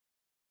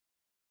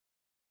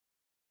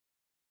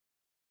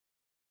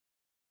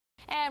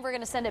And we're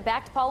going to send it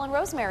back to Paul and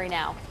Rosemary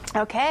now.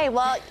 Okay,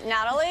 well,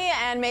 Natalie,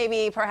 and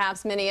maybe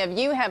perhaps many of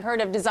you have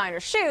heard of designer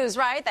shoes,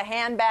 right? The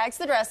handbags,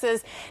 the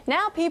dresses.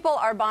 Now people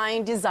are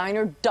buying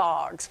designer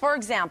dogs. For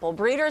example,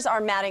 breeders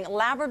are mating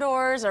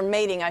Labradors, or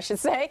mating, I should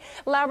say,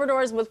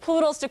 Labradors with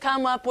poodles to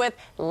come up with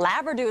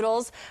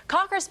Labradoodles.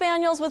 Cocker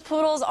Spaniels with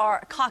poodles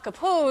are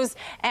Cockapoos,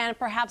 and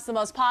perhaps the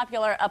most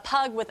popular, a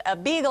pug with a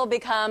beagle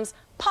becomes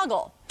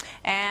Puggle.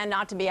 And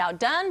not to be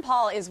outdone,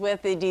 Paul is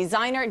with the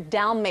designer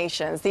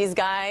Dalmatians. These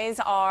guys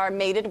are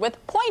mated with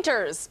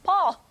pointers.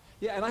 Paul.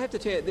 Yeah, and I have to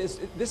tell you,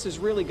 this is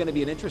really going to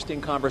be an interesting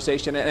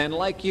conversation. And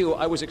like you,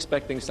 I was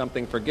expecting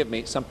something, forgive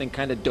me, something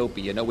kind of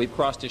dopey. You know, we've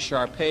crossed a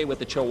Shar-Pei with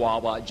the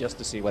Chihuahua just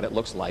to see what it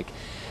looks like.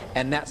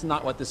 And that's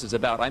not what this is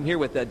about. I'm here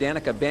with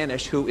Danika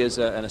Bannasch, who is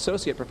an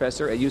associate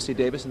professor at UC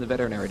Davis in the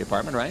veterinary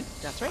department, right?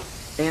 That's right.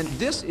 And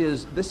this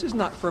is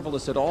not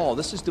frivolous at all.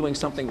 This is doing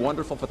something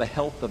wonderful for the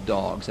health of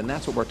dogs, and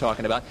that's what we're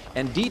talking about.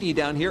 And DeDe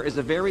down here is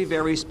a very,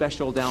 very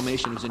special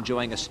Dalmatian who's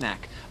enjoying a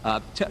snack.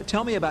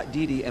 Tell me about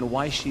DeDe and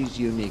why she's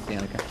unique,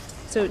 Danika.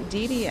 So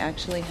DeDe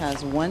actually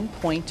has one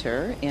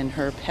pointer in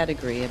her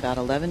pedigree about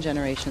 11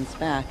 generations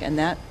back, and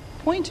that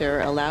pointer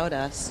allowed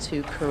us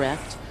to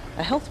correct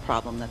a health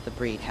problem that the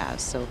breed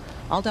has. So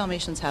all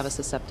Dalmatians have a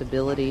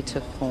susceptibility to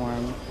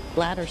form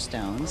bladder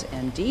stones,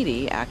 and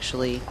DeDe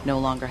actually no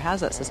longer has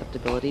that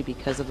susceptibility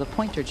because of the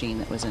pointer gene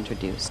that was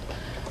introduced.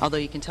 Although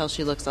you can tell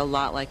she looks a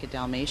lot like a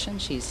Dalmatian,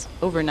 she's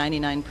over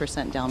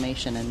 99%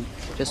 Dalmatian, and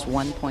just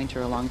one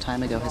pointer a long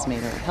time ago has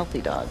made her a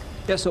healthy dog.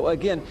 Yeah, so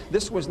again,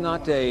 this was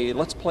not a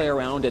let's play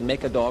around and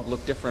make a dog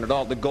look different at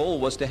all. The goal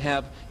was to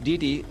have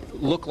DeDe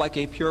look like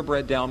a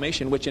purebred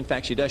Dalmatian, which in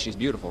fact she does. She's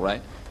beautiful,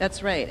 right?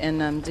 That's right,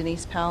 and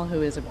Denise Powell,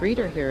 who is a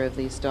breeder here of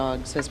these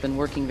dogs, has been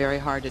working very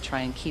hard to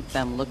try and keep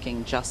them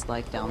looking just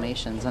like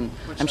Dalmatians, and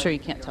I'm sure you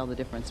can't tell the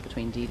difference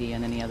between DeDe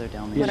and any other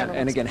Dalmatian. Yeah,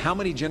 and again, how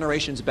many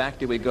generations back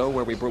do we go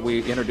where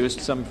we introduced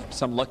some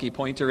lucky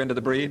pointer into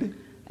the breed?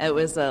 It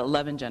was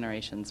 11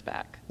 generations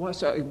back. Well,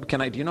 so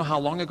do you know how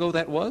long ago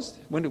that was?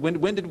 When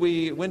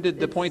did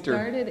the pointer? It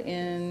started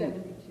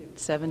in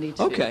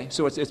 72. Okay,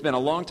 so it's been a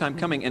long time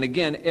coming, and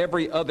again,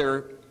 every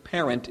other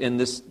parent in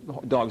this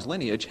dog's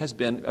lineage has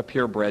been a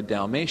purebred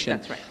Dalmatian.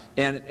 That's right.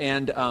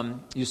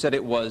 And you said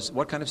it was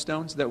what kind of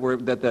stones that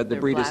the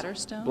breed is? Bladder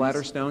stones.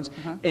 Bladder stones.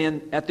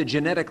 And at the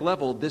genetic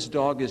level, this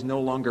dog is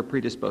no longer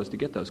predisposed to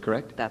get those,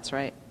 correct? That's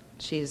right.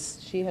 She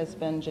has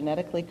been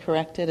genetically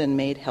corrected and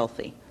made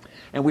healthy.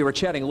 And we were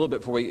chatting a little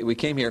bit before we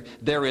came here.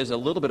 There is a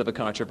little bit of a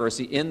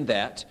controversy in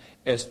that,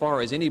 as far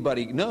as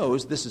anybody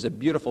knows, this is a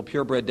beautiful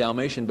purebred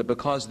Dalmatian, but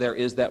because there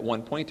is that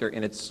one pointer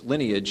in its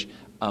lineage,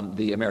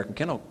 the American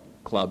Kennel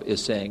Club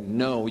is saying,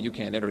 no, you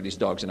can't enter these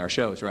dogs in our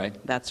shows, right?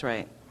 That's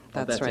right.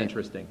 That's right.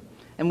 Interesting.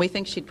 And we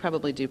think she'd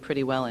probably do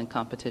pretty well in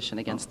competition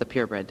against the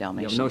purebred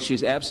Dalmatian. No,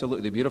 she's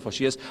absolutely beautiful.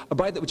 She is.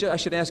 By the way, I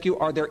should ask you,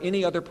 are there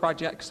any other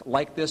projects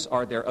like this?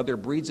 Are there other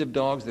breeds of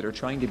dogs that are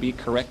trying to be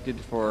corrected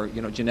for,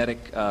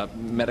 genetic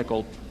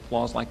medical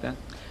flaws like that?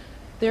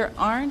 There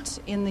aren't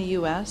in the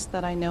U.S.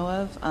 that I know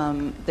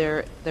of.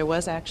 There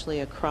was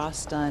actually a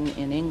cross done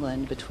in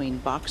England between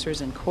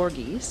boxers and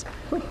corgis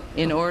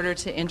in order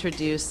to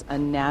introduce a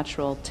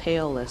natural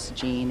tailless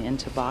gene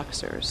into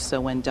boxers.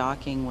 So when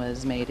docking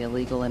was made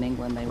illegal in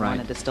England, they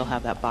wanted to still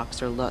have that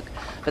boxer look.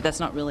 But that's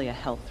not really a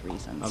health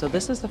reason. Okay. So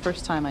this is the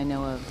first time I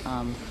know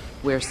of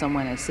where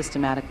someone has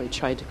systematically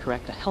tried to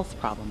correct a health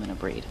problem in a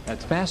breed.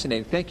 That's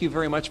fascinating. Thank you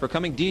very much for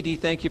coming. DeDe,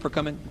 thank you for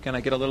coming. Can I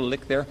get a little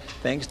lick there?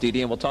 Thanks,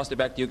 DeDe, and we'll toss it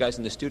back to you guys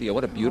in the studio.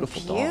 What a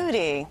beautiful dog.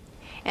 Beauty.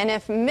 And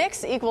if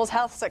mix equals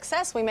health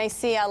success, we may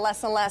see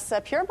less and less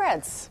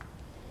purebreds.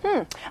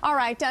 All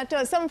right, at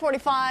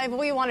 7:45,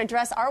 we want to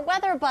address our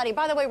weather buddy.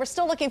 By the way, we're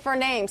still looking for a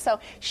name, so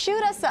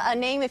shoot us a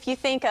name if you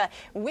think a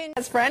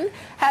His friend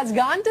has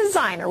gone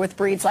designer with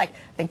breeds like,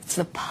 I think it's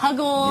the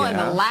Puggle and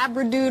the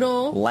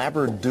Labradoodle.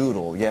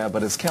 Labradoodle, yeah,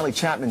 but as Kelly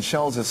Chapman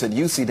shows us at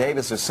UC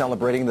Davis, is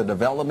celebrating the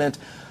development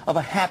of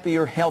a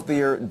happier,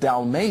 healthier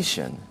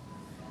Dalmatian.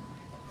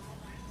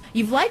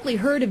 You've likely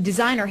heard of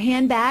designer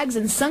handbags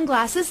and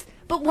sunglasses,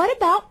 but what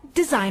about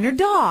designer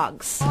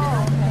dogs?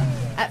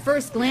 At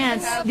first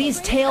glance, these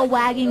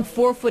tail-wagging,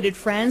 four-footed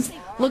friends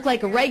look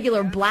like a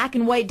regular black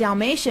and white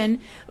Dalmatian,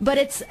 but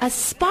it's a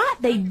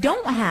spot they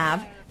don't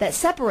have that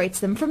separates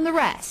them from the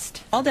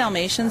rest. All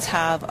Dalmatians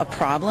have a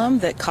problem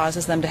that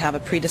causes them to have a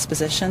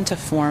predisposition to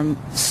form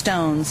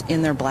stones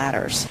in their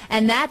bladders.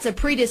 And that's a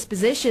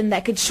predisposition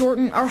that could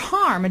shorten or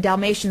harm a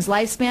Dalmatian's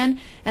lifespan,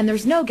 and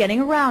there's no getting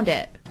around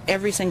it.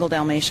 Every single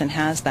Dalmatian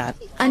has that.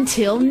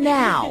 Until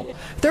now.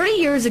 30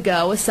 years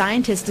ago, a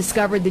scientist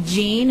discovered the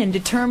gene and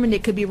determined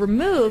it could be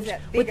removed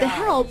with the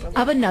help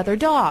of another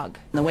dog.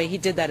 And the way he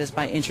did that is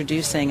by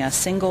introducing a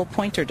single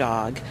pointer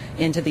dog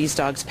into these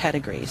dogs'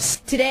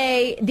 pedigrees.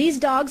 Today, these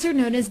dogs are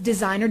known as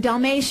designer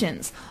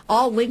Dalmatians,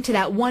 all linked to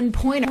that one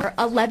pointer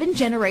 11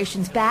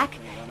 generations back,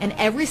 and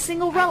every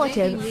single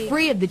relative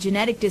free of the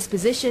genetic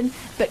disposition,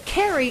 but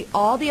carry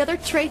all the other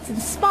traits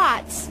and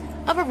spots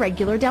of a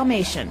regular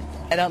Dalmatian.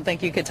 I don't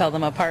think you could tell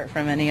them apart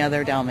from any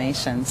other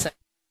Dalmatian.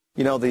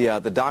 You know,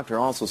 the doctor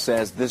also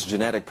says this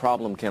genetic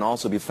problem can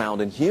also be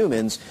found in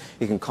humans.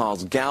 It can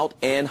cause gout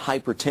and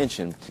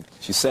hypertension.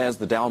 She says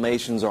the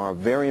Dalmatians are a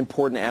very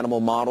important animal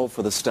model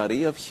for the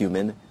study of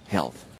human health.